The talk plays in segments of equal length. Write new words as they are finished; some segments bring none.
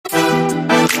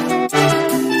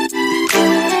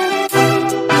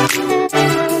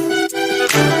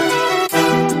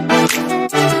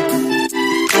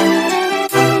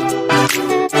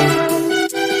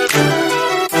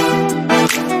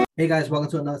guys,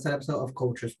 welcome to another episode of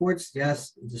Culture Sports.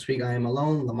 Yes, this week I am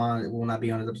alone. Lamont will not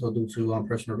be on this episode due to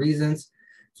personal reasons,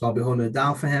 so I'll be holding it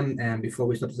down for him. And before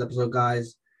we start this episode,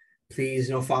 guys,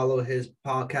 please follow his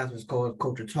podcast, which is called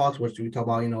Culture Talks, which we talk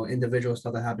about individual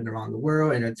stuff that happened around the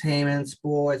world, entertainment,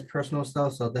 sports, personal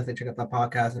stuff. So definitely check out that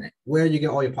podcast and where you get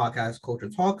all your podcasts, Culture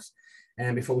Talks.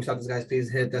 And before we start this, guys,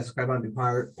 please hit that subscribe button, be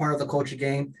part of the culture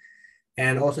game,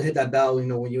 and also hit that bell. When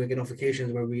you get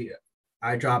notifications where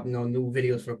I drop new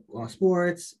videos for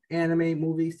sports, anime,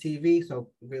 movies, TV. So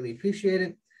really appreciate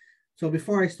it. So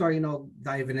before I start,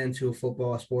 diving into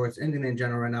football, sports, anything in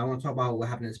general right now, I want to talk about what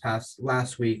happened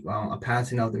last week. A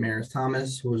passing of Demaryius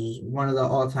Thomas, who was one of the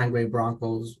all-time great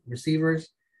Broncos receivers.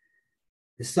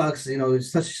 It sucks,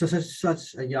 he's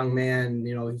such a young man.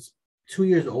 He's 2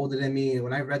 years older than me. And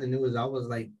when I read the news, I was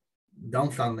like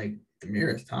dumbfounded, like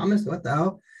Demaryius Thomas, what the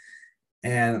hell?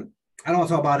 And I don't want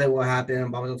to talk about it, what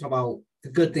happened, but I'm going to talk about the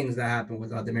good things that happened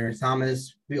with Demaryius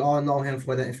Thomas. We all know him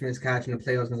for the infamous catch in the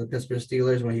playoffs against the Pittsburgh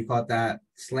Steelers when he caught that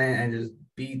slant and just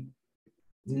beat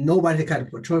nobody to kind of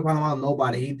Troy Polamalu,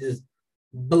 nobody. He just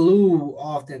blew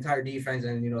off the entire defense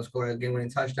and scored a game-winning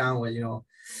touchdown with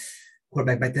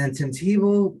quarterback back then Tim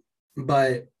Tebow.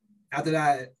 But after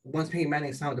that, once Peyton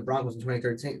Manning signed with the Broncos in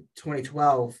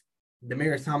 2012,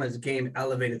 Demaryius Thomas' game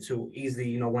elevated to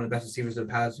easily one of the best receivers of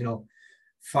the past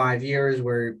 5 years,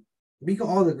 where we can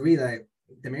all agree that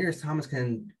Demaryius Thomas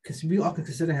we all can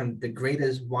consider him the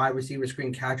greatest wide receiver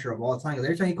screen catcher of all time. Because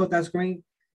every time he caught that screen,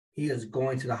 he is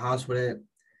going to the house with it.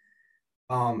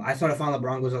 I started following the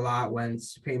Broncos a lot when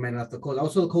Peyton Manning left the Colts.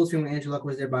 Also, the Colts when Andrew Luck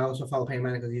was there, but I also follow Peyton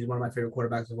Manning because he's one of my favorite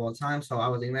quarterbacks of all time. So I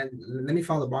was like, man, let me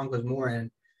follow the Broncos more.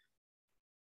 And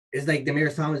it's like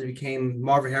Demaryius Thomas became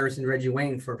Marvin Harrison, Reggie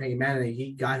Wayne for Peyton Manning.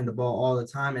 He got him the ball all the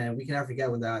time, and we can never forget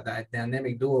with that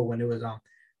dynamic duo when it was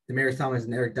Demaryius Thomas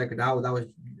and Eric Decker. That was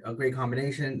a great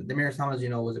combination. Demaryius Thomas,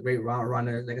 was a great route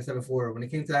runner. Like I said before, when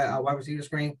it came to that wide receiver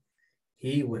screen,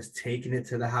 he was taking it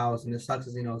to the house. And it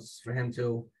sucks, for him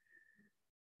to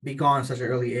be gone at such an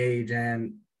early age.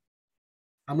 And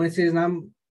I'm going to say this,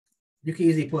 you can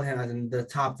easily put him as in the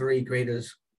top three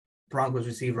greatest Broncos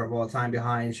receiver of all time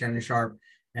behind Shannon Sharpe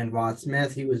and Rod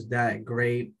Smith. He was that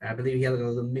great. I believe he had a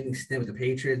little mini stint with the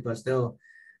Patriots, but still,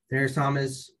 Demaryius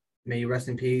Thomas, may you rest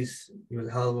in peace. He was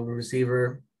a hell of a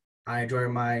receiver. I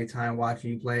enjoyed my time watching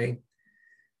you play.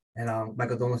 And my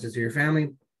condolences to your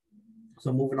family.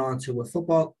 So moving on to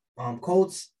football.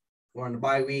 Colts were on the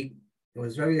bye week. It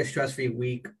was very a stress-free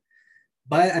week.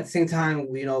 But at the same time,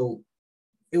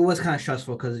 it was kind of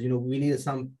stressful because, we needed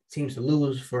some teams to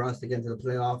lose for us to get into the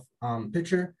playoff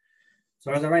picture.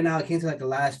 So as of right now, it came to the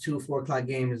last 4 o'clock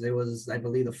games. It was, I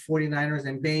believe, the 49ers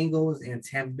and Bengals and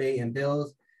Tampa Bay and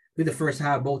Bills. The first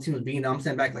half, both teams beating them. I'm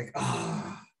sitting back like,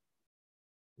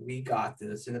 we got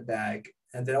this in the bag.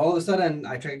 And then all of a sudden,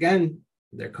 I check again,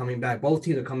 they're coming back. Both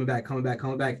teams are coming back.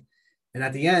 And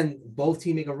at the end, both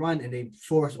teams make a run and they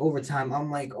force overtime.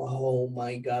 I'm like, oh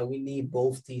my God, we need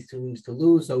both these teams to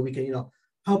lose so we can,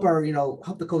 help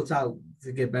help the Colts out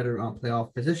to get better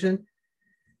playoff position.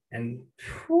 And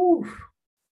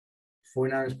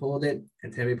 49ers pulled it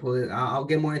and Tampa pulled it. I'll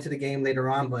get more into the game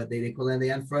later on, but they pulled it in the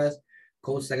end for us.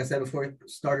 Colts, like I said before,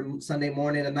 started Sunday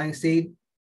morning at 9th seed,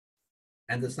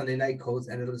 and the Sunday night Colts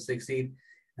ended up the 6th seed.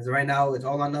 As of right now, it's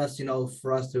all on us,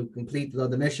 for us to complete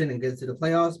the mission and get to the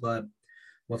playoffs. But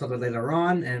we'll talk about it later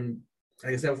on. And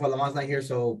like I said before, Lamont's not here,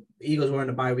 so the Eagles were in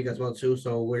the bye week as well too.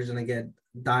 So we're just gonna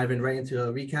diving right into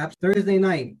the recaps. Thursday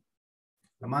night,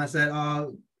 Lamont said,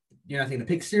 you're not taking the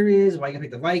pick series. Why are you gonna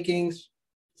pick the Vikings?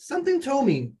 Something told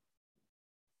me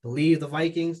believe the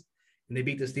Vikings. And they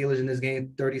beat the Steelers in this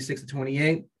game 36-28.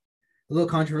 A little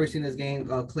controversy in this game.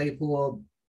 Claypool,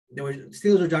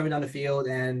 Steelers were driving down the field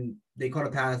and they caught a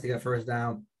pass. They got first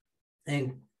down.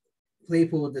 And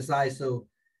Claypool decides to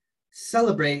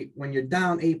celebrate when you're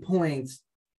down 8 points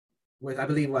with, I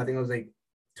think it was like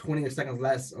 20 seconds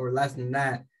less or less than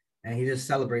that. And he just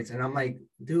celebrates. And I'm like,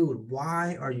 dude,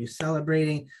 why are you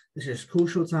celebrating? This is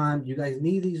crucial time. You guys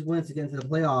need these wins to get into the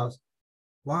playoffs.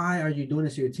 Why are you doing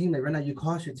this to your team? Like right now, you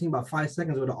cost your team about 5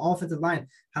 seconds with the offensive line,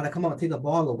 how to come up and take the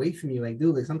ball away from you. Like,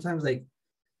 dude, sometimes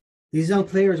these young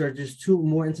players are just too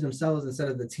more into themselves instead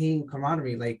of the team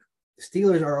camaraderie. Like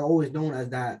Steelers are always known as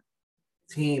that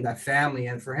team, that family.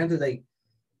 And for him to try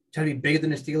to be bigger than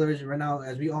the Steelers right now,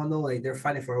 as we all know, they're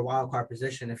fighting for a wild card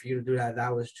position. And for you to do that,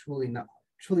 that was truly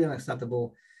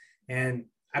unacceptable. And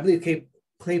I believe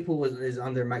Claypool is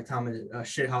under Mike Tomlin's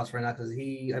shit house right now because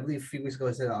I believe a few weeks ago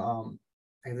he said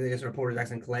I think it's reporter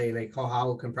Jackson Clay,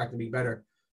 how can practically be better?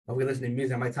 But we listen to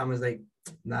music. Mike Tomlin's like,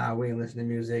 nah, we ain't listening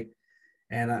to music.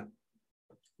 And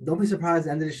don't be surprised at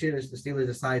the end of this year if the Steelers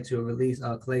decide to release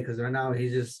Clay because right now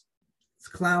he's just it's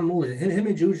clown moves. Him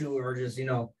and Juju are just,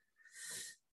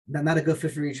 not a good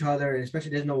fit for each other, and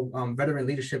especially there's no veteran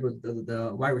leadership with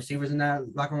the wide receivers in that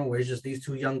locker room, where it's just these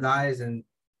two young guys, and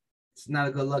it's not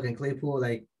a good look. And Claypool,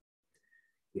 like,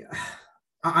 yeah,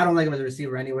 I don't like him as a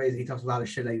receiver, anyways. He talks a lot of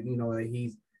shit, like like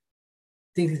he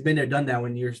thinks he's been there, done that.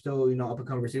 When you're still up and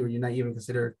coming receiver, you're not even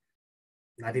considered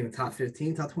not even top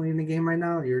 15, top 20 in the game right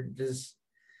now. You're just,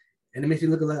 and it makes you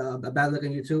look a bad look on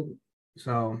YouTube.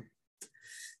 So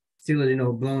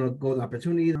Steelers, blown a golden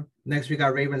opportunity. Next, we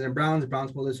got Ravens and Browns. The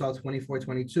Browns pulled this off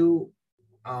 24-22.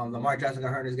 Lamar Jackson got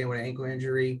hurt in this game with an ankle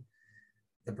injury.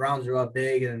 The Browns are up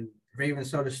big, and Ravens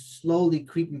started slowly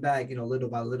creeping back, little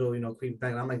by little, creeping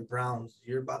back. And I'm like, Browns,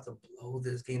 you're about to blow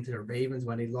this game to the Ravens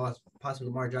when they lost possibly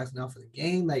Lamar Jackson out for the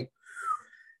game. Like,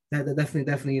 that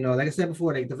definitely, like I said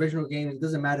before, like divisional games, it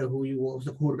doesn't matter who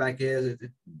the quarterback is.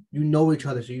 You know each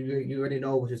other, so you already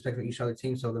know what to expect from each other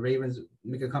team. So the Ravens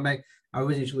make a comeback. I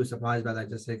wasn't truly surprised by that,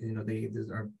 just because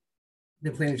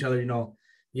they're playing each other,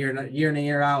 year in and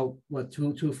year out,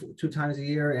 two times a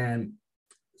year, and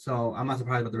so I'm not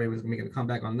surprised about the Ravens making a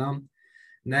comeback on them.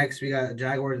 Next, we got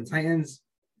Jaguars and Titans.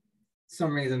 For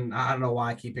some reason, I don't know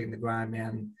why I keep picking the grind,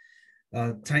 man.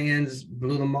 Titans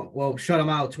blew them up, shut them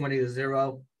out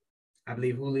 20-0. I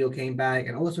believe Julio came back,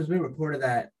 and also it's been reported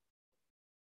that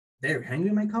Derrick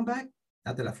Henry might come back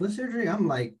after that foot surgery. I'm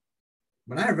like,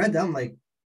 when I read that, I'm like,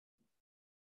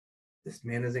 this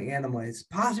man is an animal. It's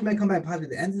possibly might come back possibly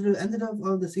the end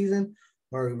of the season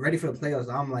or ready for the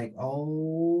playoffs. I'm like,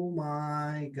 oh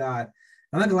my God.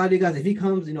 I'm not gonna lie to you guys, if he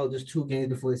comes, just 2 games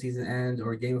before the season ends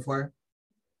or a game before,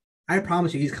 I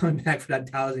promise you he's coming back for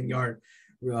that 1,000-yard.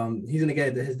 He's gonna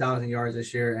get his 1,000 yards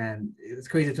this year, and it's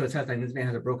crazy to attest. Like, this man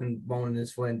has a broken bone in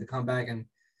his foot, and to come back, and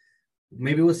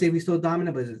maybe we'll see if he's still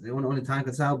dominant, but it's only time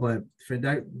can tell. But for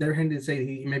Derrick Henry to say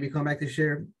he maybe come back this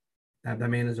year, that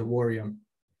man is a warrior.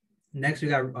 Next, we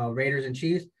got Raiders and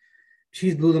Chiefs.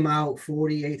 Chiefs blew them out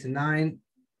 48-9.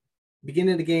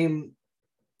 Beginning of the game,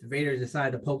 the Raiders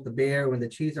decided to poke the bear when the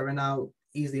Chiefs are in out,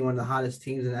 easily one of the hottest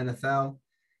teams in the NFL.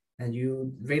 And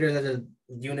Raiders as a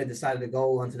unit decided to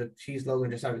go onto the Chiefs logo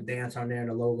and just started to dance on there in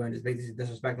the logo and just basically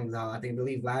disrespect them. I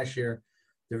believe last year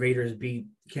the Raiders beat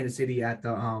Kansas City at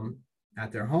their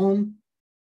home.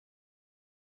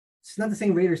 It's not the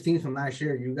same Raiders teams from last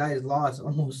year. You guys lost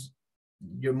most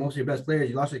of your best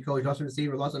players. You lost your coach, lost your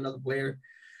receiver, lost another player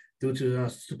due to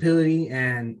stupidity,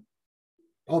 and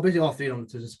basically all 3 of them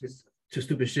to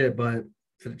stupid shit. But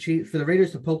for the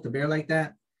Raiders to poke the bear like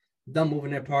that, dumb moving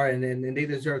their part, and they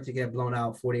deserve to get blown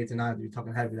out 48-9 to be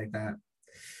talking heavy like that.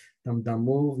 Dumb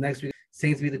move. Next week,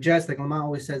 Saints beat the Jets. Like Lamar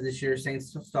always says this year,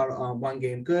 Saints start one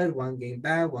game good, one game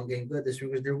bad, one game good. This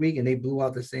week was their week, and they blew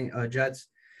out the Jets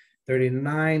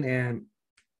 30-9. And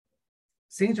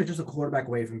Saints are just a quarterback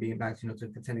away from being back, to a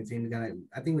contending team. Again,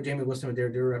 I think with Jameis Winston, I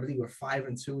believe we're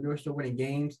 5-2. They were still winning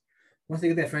games. Once they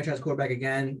get that franchise quarterback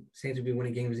again, Saints will be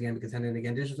winning games again, be contending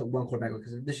again. There's just one quarterback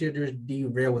because this year there's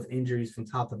derailed with injuries from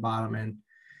top to bottom, and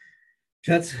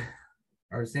Jets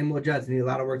are the same old Jets. Need a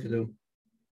lot of work to do.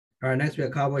 All right, next we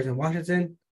have Cowboys and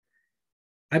Washington.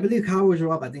 I believe Cowboys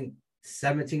were up, I think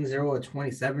 17-0 or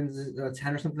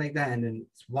 27-10 or something like that, and then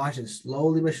Washington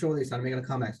slowly but surely started making a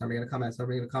comeback.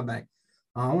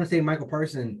 I want to say Michael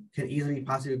Parsons could easily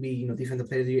possibly be, defensive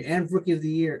player of the year and rookie of the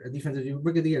year,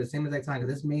 rookie of the year, the same exact time.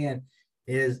 Because this man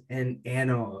is an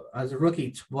animal. As a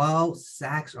rookie, 12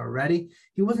 sacks already.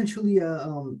 He wasn't truly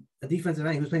a defensive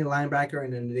end. He was playing a linebacker,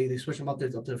 and then they switched him up to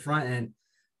the front. And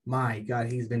my God,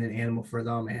 he's been an animal for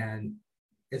them. And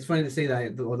it's funny to say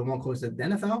that the one coach said the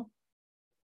NFL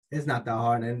is not that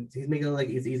hard, and he's making it like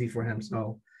it's easy for him.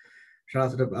 So shout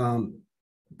out to the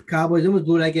Cowboys almost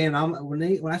blew that game.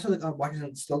 When I saw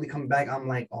Washington slowly coming back, I'm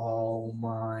like, oh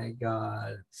my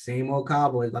God, same old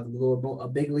Cowboys about to blow a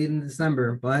big lead in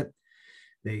December, but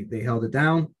they held it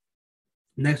down.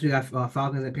 Next we got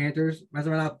Falcons and Panthers. As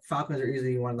of right now, Falcons are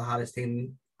easily one of the hottest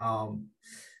teams.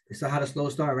 They still had a slow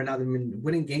start. Right now they've been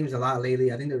winning games a lot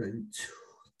lately. I think they're in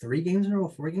 4 games in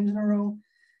a row.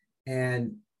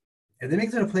 And if they make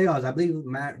it to the playoffs, I believe you're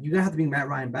gonna have to bring Matt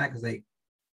Ryan back, because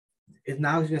it's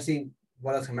now he's gonna see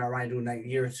what else can Matt Ryan do in that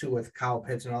year or two with Kyle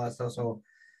Pitts and all that stuff. So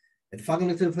if the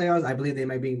Falcons to the playoffs, I believe they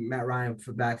might bring Matt Ryan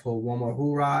back for one more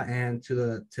hoorah. And to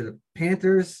the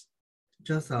Panthers,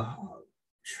 just a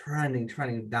trending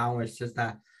downwards. Just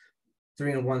that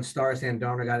 3-1 start. Sam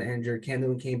Darnold got injured. Cam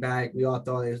Newton came back. We all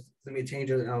thought it was gonna be a change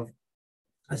of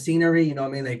a scenery. You know what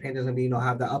I mean? Like Panthers gonna be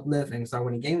have that uplift and start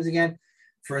winning games again.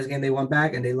 First game they won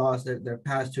back, and they lost their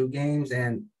past 2 games.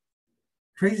 And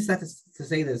crazy stuff to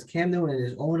say this, Cam Newton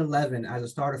is 0-11 as a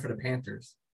starter for the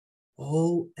Panthers.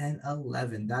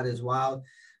 0-11. That is wild.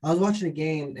 I was watching the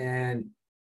game, and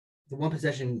the one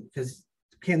possession because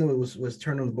Cam Newton was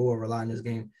turning the ball over a lot in this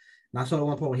game. And I saw at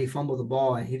one point when he fumbled the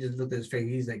ball and he just looked at his face.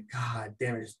 He's like, God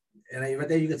damn it. And right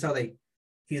there you can tell like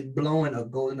he's blowing a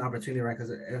golden opportunity, right? Because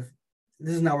if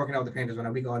this is not working out with the Panthers right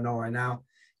now, we all know right now,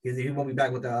 he won't be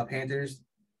back with the Panthers.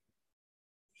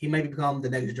 He might become the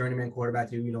next journeyman quarterback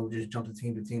to, just jump to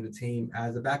team to team to team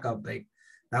as a backup. Like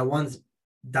that once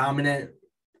dominant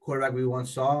quarterback we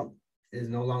once saw is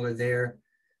no longer there.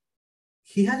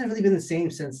 He hasn't really been the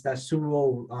same since that Super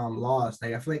Bowl loss.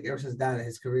 Like I feel like ever since that,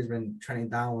 his career's been trending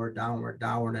downward.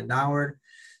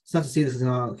 It's tough to see this.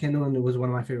 Cam Newton was one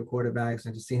of my favorite quarterbacks,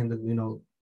 and to see him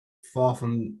fall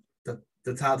from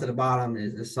the top to the bottom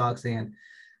it sucks. And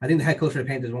I think the head coach for the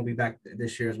Panthers won't be back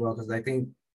this year as well because I think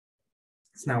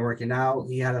it's not working out.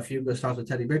 He had a few good starts with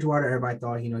Teddy Bridgewater. Everybody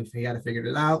thought he had to figure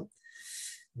it out.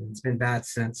 It's been bad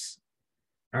since.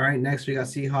 All right, next we got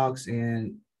Seahawks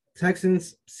and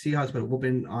Texans. Seahawks put a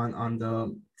whooping on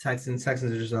the Texans.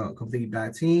 Texans are just a completely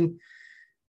bad team.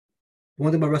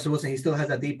 One thing about Russell Wilson, he still has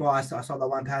that deep ball. I saw that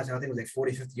one pass. I think it was like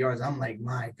 40, 50 yards. I'm like,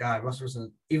 my God, Russell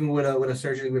Wilson, even with a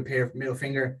surgically repaired middle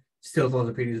finger, still throws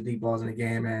the prettiest deep balls in the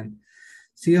game. And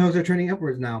Seahawks are turning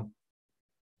upwards now.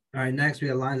 All right, next we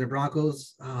have Lions and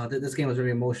Broncos. This game was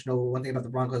very emotional. One thing about the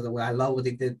Broncos that I love what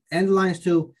they did, and the Lions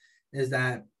too, is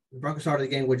that the Broncos started the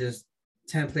game with just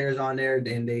 10 players on there,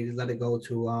 and they let it go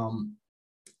to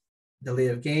the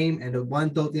late of game. And the one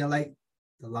dope thing I like,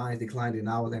 the Lions declined it. And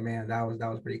I was like, man, that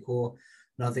was pretty cool.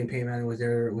 Another thing, Peyton Manning was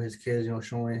there with his kids,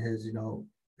 showing his,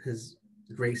 his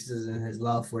graces and his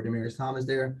love for Demaryius Thomas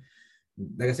there.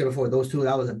 Like I said before, those two,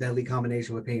 that was a deadly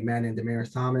combination with Peyton Manning and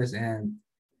Demaryius Thomas. And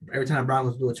every time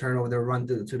Broncos do a turnover, they'll run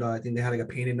to the, I think they had like a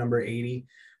painted number 80,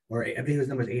 or I think it was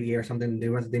number 88 or something. They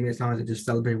went to Demaryius Thomas and just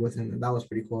celebrate with him. And that was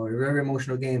pretty cool. A very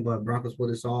emotional game, but Broncos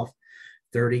pulled this off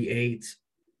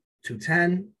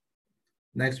 38-10.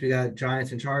 Next, we got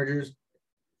Giants and Chargers.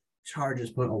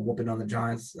 Chargers put a whooping on the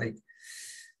Giants. Like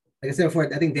I said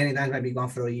before, I think Danny Dimes might be gone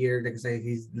for a year. Like I say,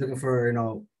 he's looking for,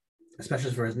 a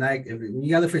specialist for his neck. When you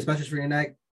got to look for a specialist for your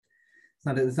neck, it's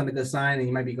not a good sign, and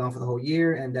you might be gone for the whole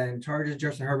year. And then Chargers,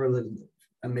 Justin Herbert looked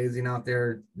amazing out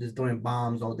there, just doing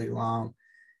bombs all day long.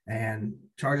 And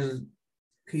Chargers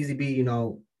could easily be,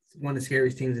 one of the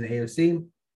scariest teams in the AFC.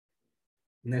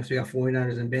 Next, we got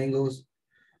 49ers and Bengals.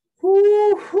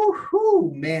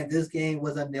 Man, this game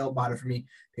was a nail biter for me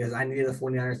because I needed the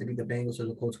 49ers to beat the Bengals so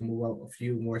the Colts can move up a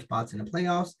few more spots in the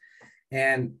playoffs.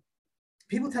 And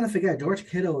people tend to forget George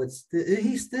Kittle.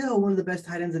 He's still one of the best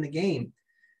tight ends in the game.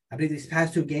 I believe these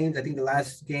past two games, I think the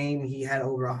last game he had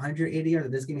over 180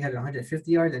 yards. This game he had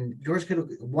 150 yards, and George Kittle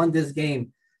won this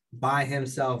game by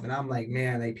himself. And I'm like,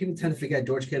 man, like people tend to forget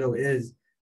George Kittle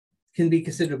can be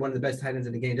considered one of the best tight ends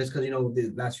in the game just because,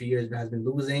 the last few years has been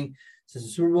losing since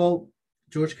the Super Bowl.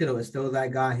 George Kittle is still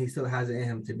that guy. He still has it in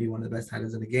him to be one of the best tight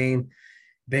ends in the game.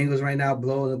 Bengals right now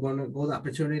blow the golden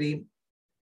opportunity.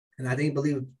 And I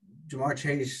believe Ja'Marr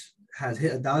Chase has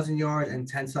hit 1,000 yards and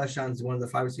 10 touchdowns. One of the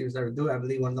 5 receivers that ever do it. I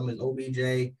believe one of them is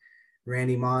OBJ,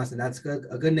 Randy Moss, and that's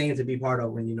a good name to be part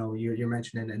of when you're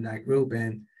mentioning in that group.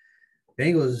 And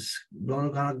Bengals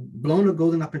blown a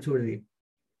golden opportunity.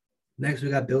 Next, we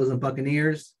got Bills and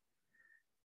Buccaneers.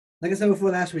 Like I said before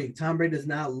last week, Tom Brady does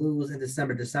not lose in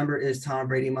December. December is Tom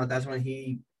Brady month. That's when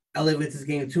he elevates his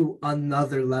game to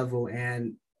another level.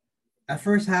 And at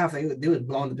first half, they was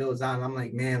blowing the Bills out. And I'm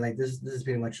like, man, like this is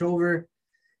pretty much over.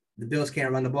 The Bills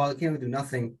can't run the ball. They can't really do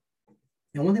nothing.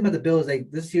 And one thing about the Bills, like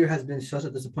this year has been such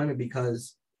a disappointment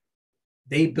because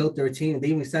they built their team. They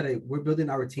even said it, we're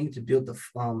building our team to build the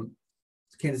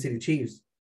Kansas City Chiefs.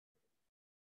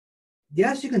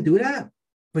 Yes, you can do that,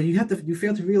 but you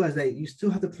fail to realize that you still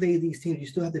have to play these teams. You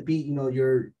still have to beat,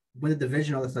 your win the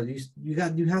division, all that stuff. You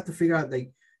have to figure out, like,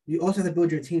 you also have to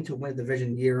build your team to win the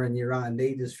division year in, year out, and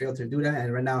they just fail to do that.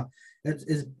 And right now,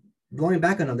 it's blowing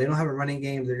back on them. They don't have a running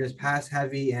game. They're just pass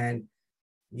heavy. And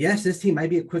yes, this team might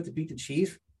be equipped to beat the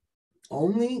Chiefs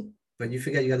only, but you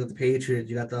forget you got the Patriots,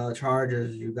 you got the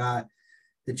Chargers, you got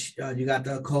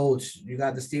the Colts, you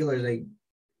got the Steelers. Like,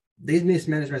 these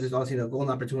mismanagement is also a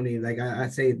golden opportunity, like I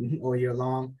say all year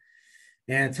long.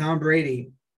 And Tom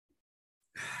Brady,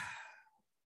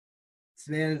 this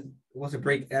man wants to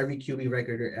break every QB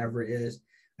record there ever is.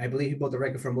 I believe he broke the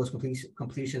record for most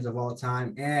completions of all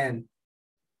time. And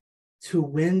to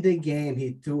win the game,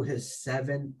 he threw his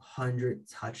 700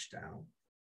 touchdown.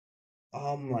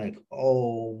 I'm like,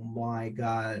 oh my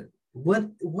God. What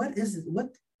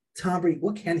Tom Brady,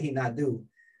 what can he not do?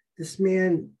 This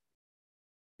man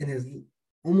in his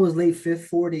almost late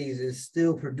 40s is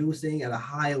still producing at a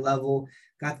high level.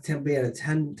 Got Tampa Bay at a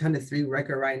 10-3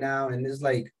 record right now. And it's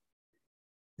like,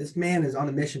 this man is on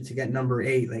a mission to get number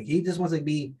 8. Like, he just wants to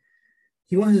be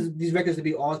he wants these records to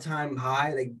be all-time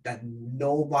high, like that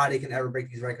nobody can ever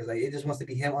break these records. Like it just wants to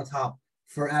be him on top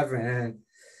forever. And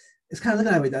it's kind of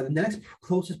looking at it that the next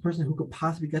closest person who could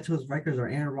possibly get to his records are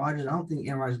Aaron Rodgers. I don't think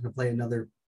Aaron Rodgers can play another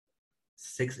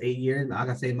 6-8 years. I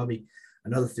gotta say maybe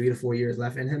another 3 to 4 years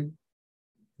left in him.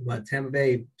 But Tampa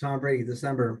Bay, Tom Brady,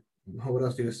 December. What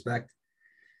else do you expect?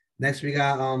 Next we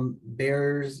got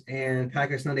Bears and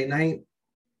Packers Sunday night.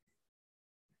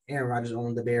 Aaron Rodgers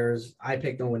owned the Bears. I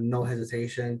picked them with no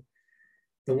hesitation.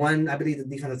 The one, I believe the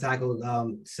defensive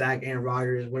tackle sacked Aaron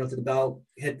Rodgers, went up to the belt,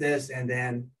 hit this, and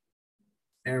then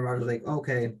Aaron Rodgers was like,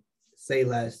 okay, say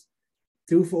less.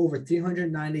 Threw for over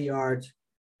 390 yards,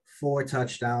 4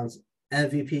 touchdowns,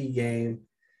 MVP game.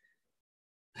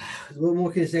 What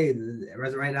more can you say?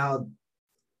 Right now,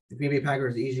 the Green Bay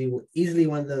Packers easily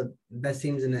one of the best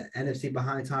teams in the NFC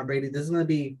behind Tom Brady. This is going to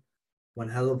be one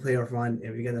hell of a playoff run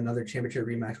if we get another championship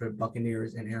rematch with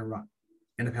Buccaneers and Aaron Rodgers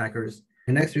and the Packers.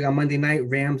 And next week on Monday night,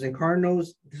 Rams and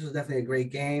Cardinals. This was definitely a great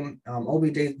game.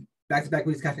 OBJ back-to-back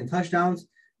weeks catching touchdowns.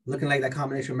 Looking like that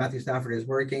combination with Matthew Stafford is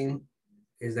working.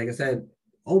 Is like I said,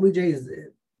 OBJ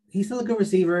he's still a good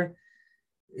receiver.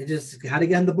 It just had to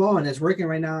get him the ball, and it's working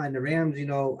right now. And the Rams,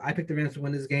 I picked the Rams to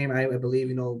win this game. I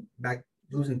believe, back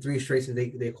losing 3 straight since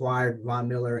they acquired Von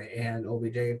Miller and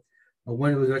OBJ. A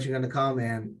win was actually going to come,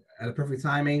 and at a perfect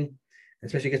timing,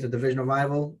 especially against a divisional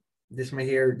rival. This right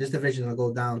here, this division will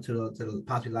go down to the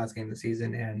possibly last game of the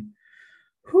season, and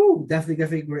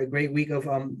definitely great week of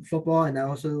football. And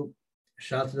also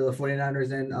shout out to the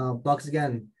 49ers and Bucks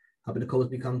again, helping the Colts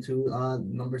become to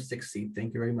number 6 seed.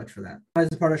 Thank you very much for that. As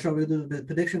a part of the show, we'll do the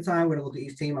prediction time. We're gonna go to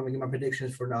each team. I'm gonna give my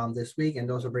predictions for this week, and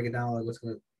also break it down like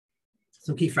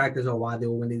some key factors on why they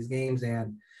will win these games.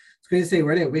 And it's great to say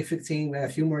we're at week 15. We have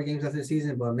a few more games after the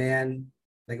season, but man,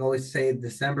 like I always say,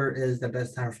 December is the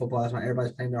best time for football. That's when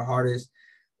everybody's playing their hardest.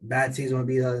 Bad season will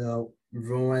be the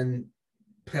ruin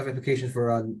playoff implications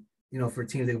for for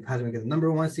teams that possibly get the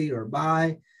number 1 seed or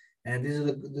bye. And these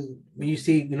are when you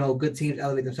see good teams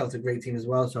elevate themselves to great teams as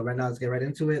well. So right now, let's get right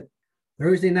into it.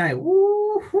 Thursday night,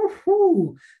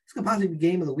 this could possibly be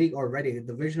game of the week already. The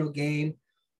divisional game.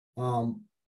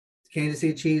 Kansas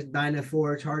City Chiefs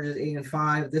 9-4, Chargers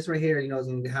 8-5. This right here, is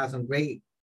going to have some great.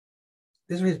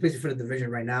 This right here is basically for the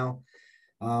division right now.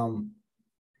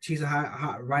 Chiefs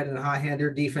are right in the hot hand.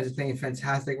 Their defense is playing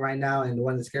fantastic right now, and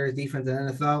one of the scariest defense in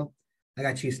the NFL. I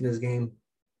got Chiefs in this game,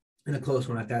 and a close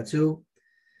one at that too.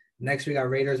 Next, we got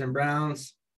Raiders and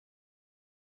Browns.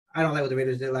 I don't like what the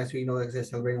Raiders did last week. Like they're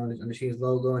celebrating on the Chiefs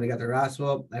logo, and they got their ass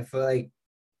whooped. I feel like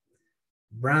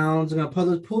Browns are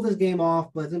gonna pull this game off,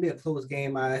 but it's gonna be a close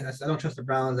game. I don't trust the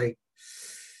Browns. Like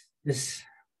this,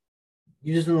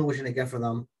 you just don't know what you're gonna get for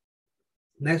them.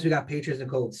 Next, we got Patriots and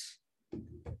Colts.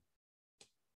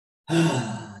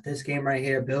 This game right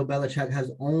here, Bill Belichick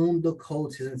has owned the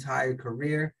Colts his entire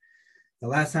career. The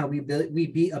last time we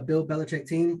beat a Bill Belichick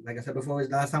team, like I said before, was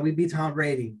the last time we beat Tom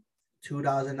Brady,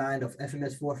 2009, the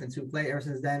infamous 4th-and-2 play. Ever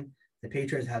since then, the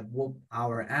Patriots have whooped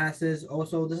our asses.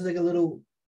 Also, this is like a little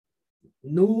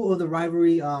new of the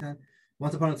rivalry.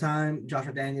 Once upon a time, Josh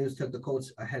McDaniels took the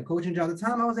Colts a head coaching job. At the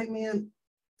time, I was like, man,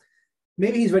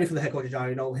 maybe he's ready for the head coaching job.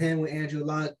 Him with Andrew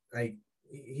Luck, like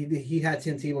he had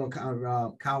Tim Tebow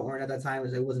and Kyle Orton at that time.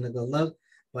 It wasn't a good look,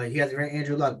 but he has a great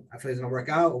Andrew Luck. I feel it's gonna work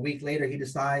out. A week later,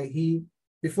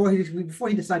 before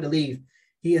he decided to leave,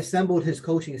 he assembled his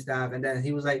coaching staff, and then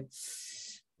he was like,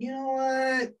 you know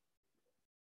what?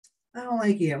 I don't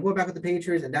like it. I'm going back with the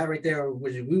Patriots, and that right there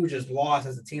we were just lost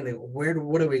as a team. Like, what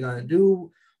are we gonna do?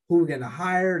 Who are we gonna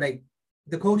hire? Like,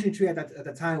 the coaching tree at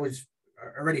the time was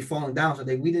already falling down, so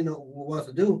we didn't know what else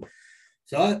to do.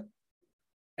 So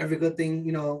every good thing,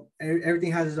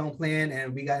 everything has its own plan,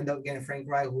 and we ended up getting Frank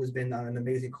Reich, who's been an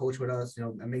amazing coach with us.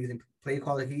 Amazing play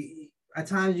caller. He at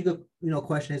times you could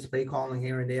question his play calling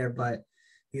here and there, but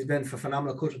he's been a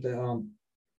phenomenal coach with the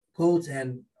Colts.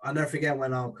 And I'll never forget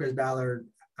when Chris Ballard,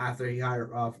 after he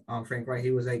hired Frank Reich,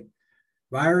 he was like,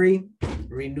 "Ryrie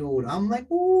renewed." I'm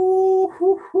like,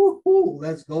 ooh,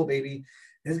 let's go, baby.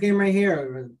 This game right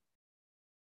here,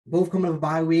 both coming off a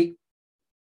bye week,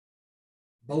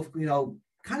 both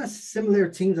kind of similar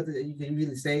teams that you can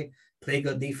really say play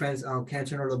good defense. Can't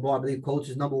turn over the ball. I believe Colts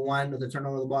is number 1 with the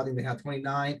turnover of the ball. I think they have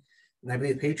 29. And I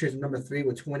believe Patriots are number 3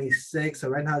 with 26. So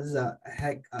right now, this is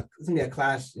it's gonna be a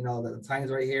clash. The Titans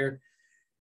right here.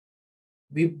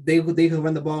 They can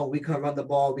run the ball. We can run the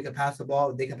ball. We can pass the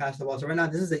ball. They can pass the ball. So right now,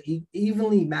 this is an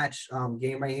evenly matched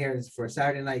game right here. It's for a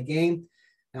Saturday night game.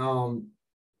 Now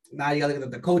you gotta look at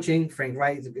the coaching. Frank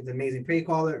Reich is an amazing play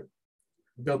caller.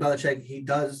 Bill Belichick, he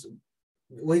does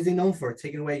what is he known for?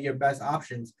 Taking away your best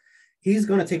options. He's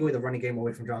gonna take away the running game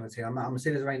away from Jonathan Taylor. I'm gonna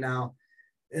say this right now.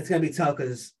 it's gonna be tough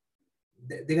because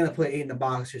they're gonna put 8 in the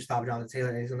box to stop Jonathan Taylor,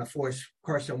 and he's gonna force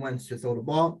Carson Wentz to throw the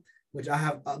ball, which I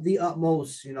have the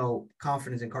utmost,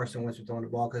 confidence in Carson Wentz with throwing the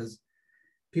ball because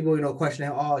people,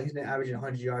 questioning, oh, he's been averaging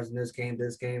 100 yards in this game.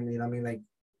 You know what I mean? Like,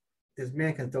 this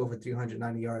man can throw for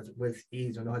 390 yards with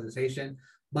ease or no hesitation.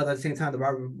 But at the same time, the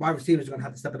wide receivers are going to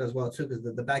have to step it as well, too, because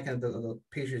the back end of the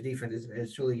Patriots defense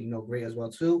is truly, great as well,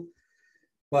 too.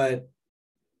 But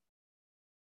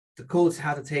the Colts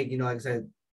have to take, like I said,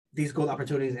 these gold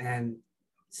opportunities and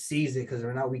seize it because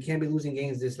right now we can't be losing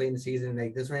games this late in the season.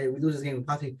 Like this, right? We lose this game, we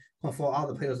possibly going to fall out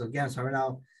of the playoffs again. So right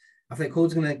now, I feel like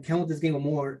Colts are going to count this game with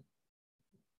more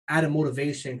added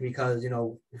motivation because,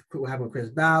 what happened with Chris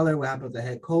Ballard, what happened with the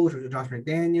head coach, with Josh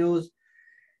McDaniels,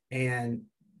 and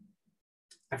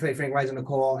I feel like Frank Wright's going to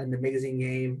call an amazing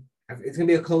game. It's going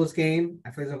to be a close game.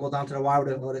 I feel like it's going to go down to the wire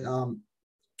with a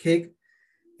kick.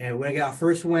 And we're going to get our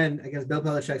first win against Bill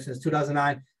Belichick since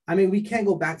 2009. I mean, we can't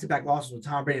go back-to-back losses with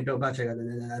Tom Brady and Bill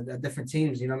Belichick at different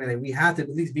teams. You know what I mean? Like, we have to at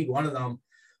least beat one of them.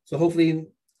 So hopefully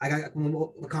I got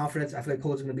the confidence. I feel like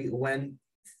Colts are going to win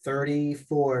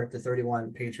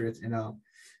 34-31 Patriots in an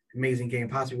amazing game,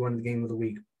 possibly one of the game of the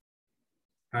week.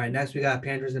 All right, next we got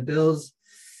Panthers and Bills.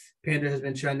 Panthers has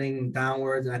been trending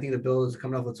downwards, and I think the Bills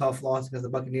coming off a tough loss because the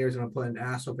Buccaneers are going to put an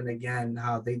ass open again,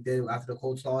 how they did after the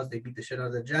Colts loss. They beat the shit out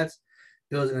of the Jets.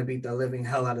 Bills are going to beat the living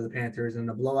hell out of the Panthers in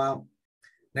the blowout.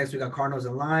 Next, we got Cardinals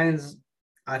and Lions.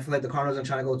 I feel like the Cardinals are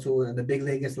trying to go to the big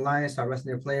league against the Lions, start resting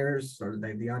their players, or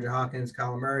like DeAndre Hopkins,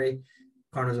 Kyler Murray.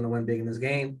 Cardinals are going to win big in this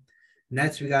game.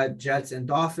 Next, we got Jets and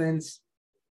Dolphins.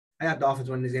 I got Dolphins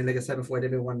winning this game. Like I said before, they've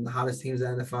been one of the hottest teams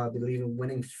in the NFL. I believe in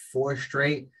winning 4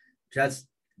 straight. Jets,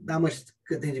 not much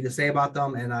good things you can say about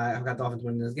them, and I've got Dolphins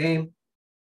winning this game.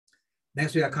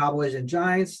 Next, we got Cowboys and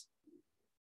Giants.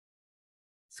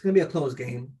 It's going to be a close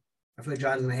game. I feel like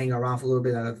Giants are going to hang around for a little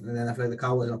bit, and then I feel like the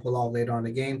Cowboys are going to pull off later on in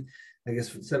the game. Like I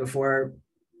said before,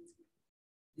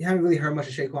 you haven't really heard much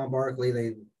of Saquon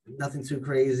Barkley. Nothing too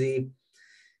crazy.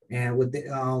 And with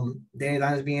Danny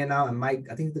Dimes being out and Mike,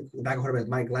 I think the backup quarterback is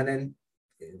Mike Glennon.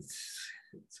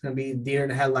 It's going to be deer in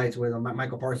the headlights with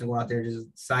Michael Parsons going out there just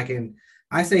sacking.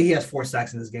 I say he has 4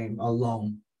 sacks in this game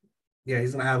alone. Yeah,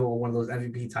 he's going to have one of those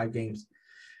MVP type games.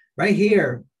 Right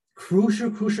here, crucial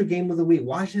game of the week.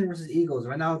 Washington versus Eagles.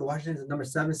 Right now, the Washington is the number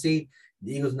 7 seed.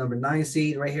 The Eagles number 9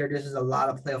 seed. Right here, this is a lot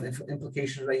of playoff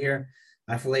implications right here.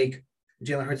 I feel like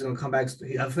Jalen Hurts is going to come back. I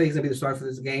feel like he's going to be the starter for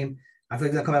this game. I feel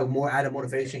like he's going to come back with more added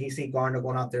motivation. He's seen Gardner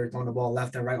going out there, throwing the ball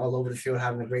left and right all over the field,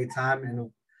 having a great time.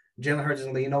 And Jalen Hurts is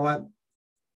going to, you know what?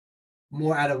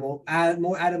 More added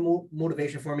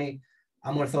motivation for me.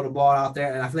 I'm going to throw the ball out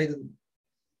there. And I feel like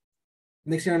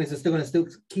Nick Sirianni is still going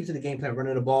to keep to the game plan,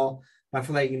 running the ball. But I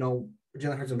feel like,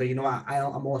 Jalen Hurts will be, what?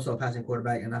 I'm also a passing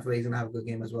quarterback, and I feel like he's going to have a good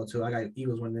game as well, too. I got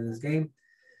Eagles winning this game.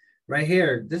 Right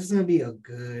here, this is going to be a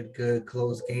good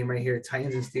close game right here.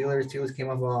 Titans and Steelers. Steelers came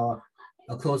off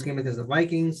a close game against the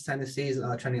Vikings. Tennessee is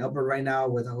trending upward right now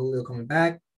with Julio coming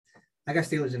back. I got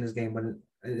Steelers in this game, but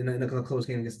in a close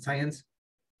game against the Titans.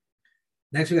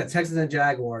 Next, we got Texans and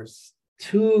Jaguars.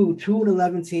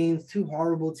 2-11 teams, 2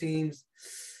 horrible teams.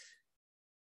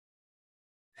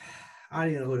 I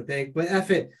don't even know who to pick, but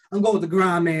F it. I'm going with the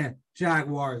ground man,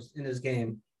 Jaguars, in this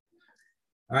game.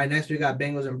 All right, next we got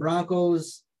Bengals and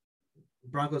Broncos.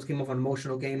 Broncos came off an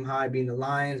emotional game high, beating the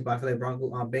Lions, but I feel like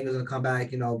Bengals going to come back,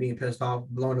 being pissed off,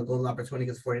 blowing a golden opportunity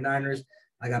against 49ers.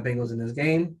 I got Bengals in this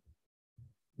game.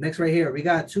 Next right here, we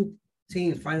got 2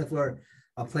 teams fighting for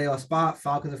a playoff spot,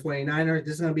 Falcons and 49ers.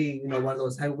 This is going to be, one of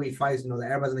those heavyweight fights, that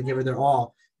everybody's going to give it their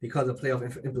all because of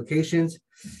playoff implications.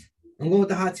 I'm going with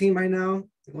the hot team right now.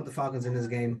 I'm going with the Falcons in this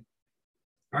game.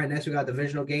 All right, next we got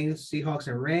divisional games, Seahawks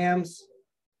and Rams.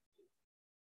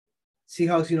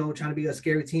 Seahawks, trying to be a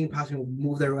scary team, possibly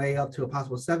move their way up to a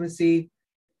possible 7 seed.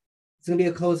 It's going to be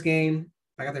a close game.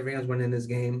 I got the Rams winning this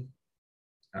game.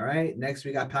 All right, next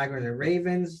we got Packers and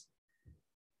Ravens.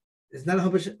 It's not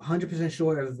 100%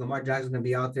 sure if Lamar Jackson's going to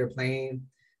be out there playing.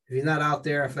 If he's not out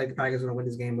there, I feel like the Packers are going to win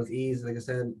this game with ease. Like I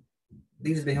said,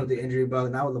 they just been hit with the injury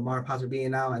bug. Now with Lamar possibly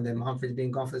being out and then Humphries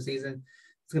being gone for the season,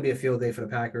 it's going to be a field day for the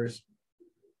Packers.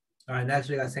 All right, next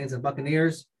we got Saints and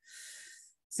Buccaneers.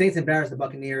 Saints embarrassed the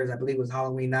Buccaneers. I believe it was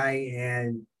Halloween night,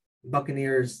 and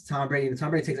Buccaneers, Tom Brady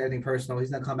takes everything personal. He's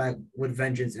going to come back with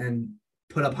vengeance and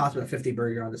put up possibly a 50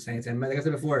 burger on the Saints. And like I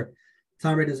said before,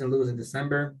 Tom Brady doesn't lose in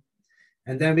December.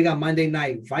 And then we got Monday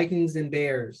night, Vikings and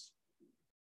Bears.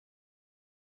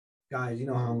 Guys, you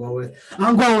know how I'm going with.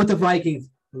 I'm going with the Vikings.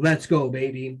 Let's go,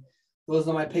 baby. Those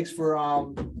are my picks for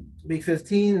Week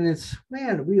 15.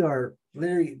 And we are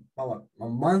literally a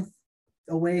month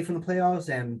away from the playoffs.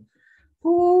 And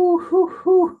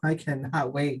I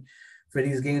cannot wait for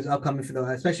these games upcoming for the,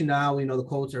 especially now we know the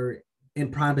Colts are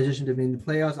in prime position to be in the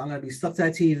playoffs. I'm gonna be stuck to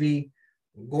that TV,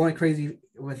 going crazy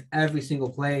with every single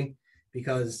play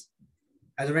because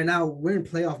as of right now, we're in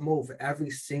playoff mode for every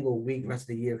single week rest of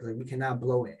the year because we cannot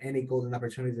blow any golden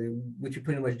opportunities, which we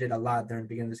pretty much did a lot during the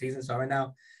beginning of the season. So right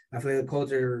now, I feel like the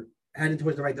Colts are heading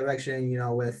towards the right direction,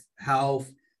 with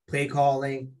health, play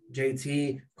calling,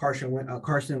 JT,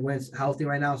 Carson Wentz healthy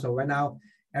right now. So right now,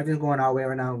 everything's going our way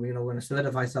right now. We're going to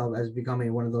solidify ourselves as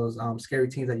becoming one of those scary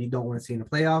teams that you don't want to see in the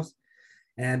playoffs.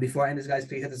 And before I end this, guys,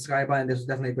 please hit the subscribe button. This was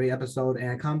definitely a great episode.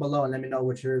 And comment below and let me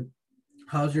know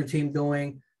how's your team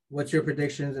doing, what's your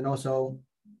predictions, and also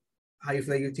how you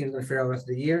feel like your team's going to fare out the rest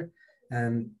of the year.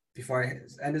 And before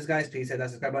I end this, guys, please hit that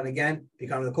subscribe button again,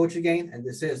 become the Coach again. And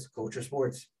this is Culture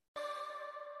Sports.